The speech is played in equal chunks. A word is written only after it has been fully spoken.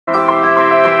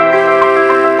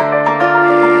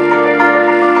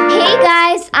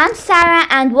I'm Sarah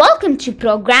and welcome to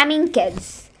Programming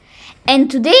Kids. In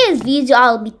today's video,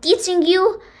 I'll be teaching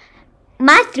you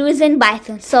math rules in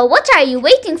Python. So what are you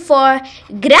waiting for?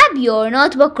 Grab your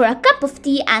notebook or a cup of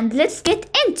tea and let's get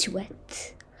into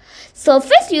it. So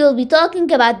first we will be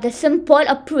talking about the simple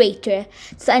operator.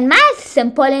 So in math,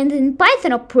 simple, and in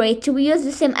Python operator, we use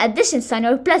the same addition sign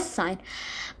or plus sign.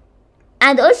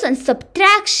 And also in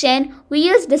subtraction, we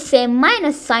use the same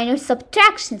minus sign or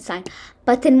subtraction sign.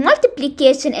 But in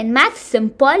multiplication in math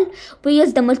simple, we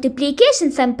use the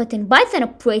multiplication sign, but in Python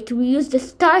operator, we use the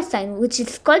star sign, which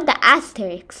is called the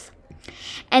asterisk.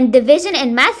 And division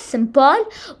in math simple,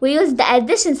 we use the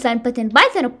addition sign, but in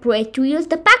Python operator, we use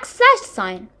the backslash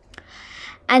sign.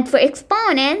 And for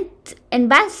exponent, in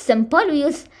math simple, we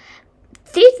use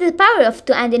 3 to the power of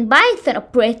 2, and in Python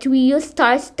operator, we use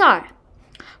star star.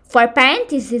 For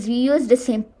parentheses, we use the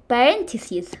same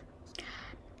parentheses.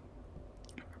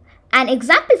 An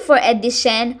example for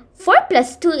addition, 4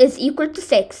 plus 2 is equal to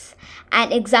 6.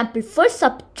 An example for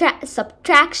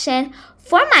subtraction,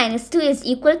 4 minus 2 is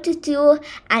equal to 2.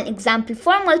 An example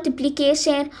for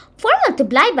multiplication, 4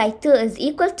 multiplied by 2 is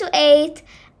equal to 8.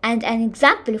 And an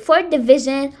example for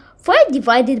division, 4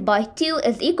 divided by 2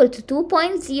 is equal to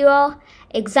 2.0.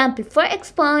 Example for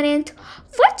exponent,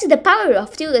 4 to the power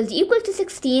of 2 is equal to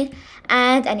 16.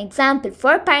 And an example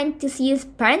for parentheses,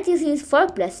 4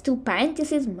 plus 2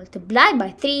 parentheses multiplied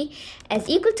by 3 is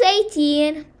equal to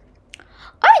 18.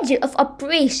 Order of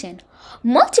operation.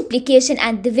 Multiplication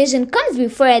and division comes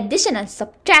before addition and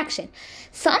subtraction.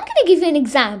 So I'm going to give you an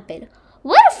example.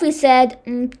 What if we said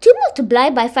 2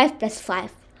 multiplied by 5 plus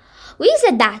 5? We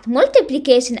said that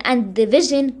multiplication and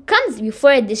division comes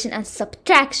before addition and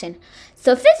subtraction.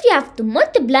 So first we have to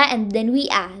multiply and then we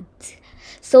add.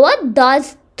 So what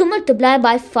does 2 multiplied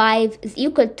by 5 is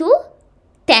equal to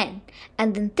 10.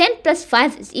 And then 10 plus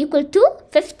 5 is equal to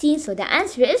 15. So the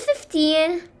answer is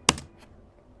 15.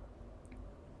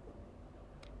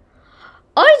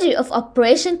 Order of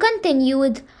operation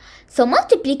continued. So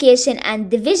multiplication and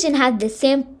division have the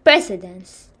same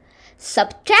precedence.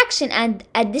 Subtraction and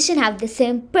addition have the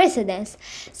same precedence.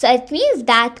 So it means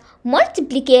that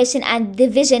multiplication and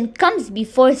division comes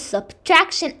before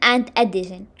subtraction and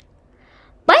addition.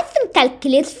 Python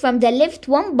calculates from the left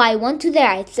one by one to the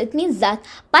right. So it means that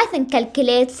Python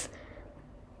calculates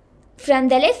from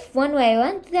the left one by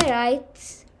one to the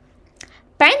right.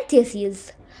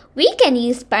 Parentheses. We can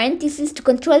use parentheses to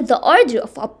control the order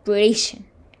of operation.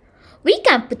 We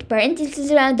can put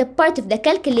parentheses around the part of the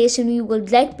calculation we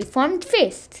would like performed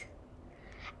first.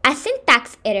 A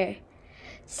syntax error.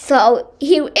 So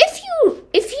here,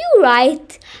 if you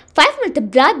write 5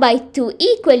 multiplied by 2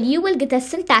 equal, you will get a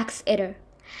syntax error.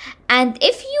 And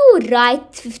if you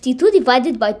write 52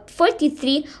 divided by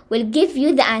 43 will give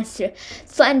you the answer.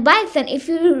 So in Python, if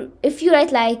you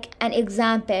write like an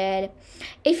example,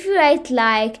 if you write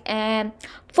like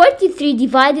 43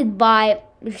 divided by,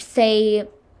 say,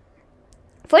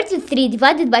 43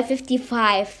 divided by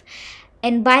 55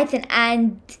 in Python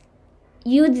and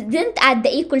you didn't add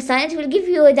the equal sign, it will give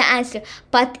you the answer.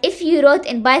 But if you wrote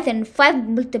in Python 5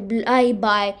 multiplied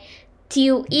by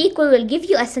 2 equal will give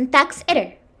you a syntax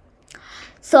error.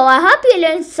 So I hope you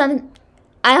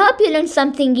learned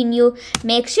something new.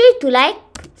 Make sure to like,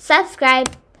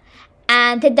 subscribe,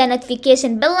 and hit the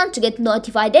notification bell to get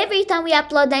notified every time we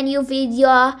upload a new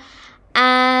video.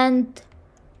 And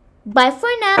bye for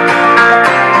now.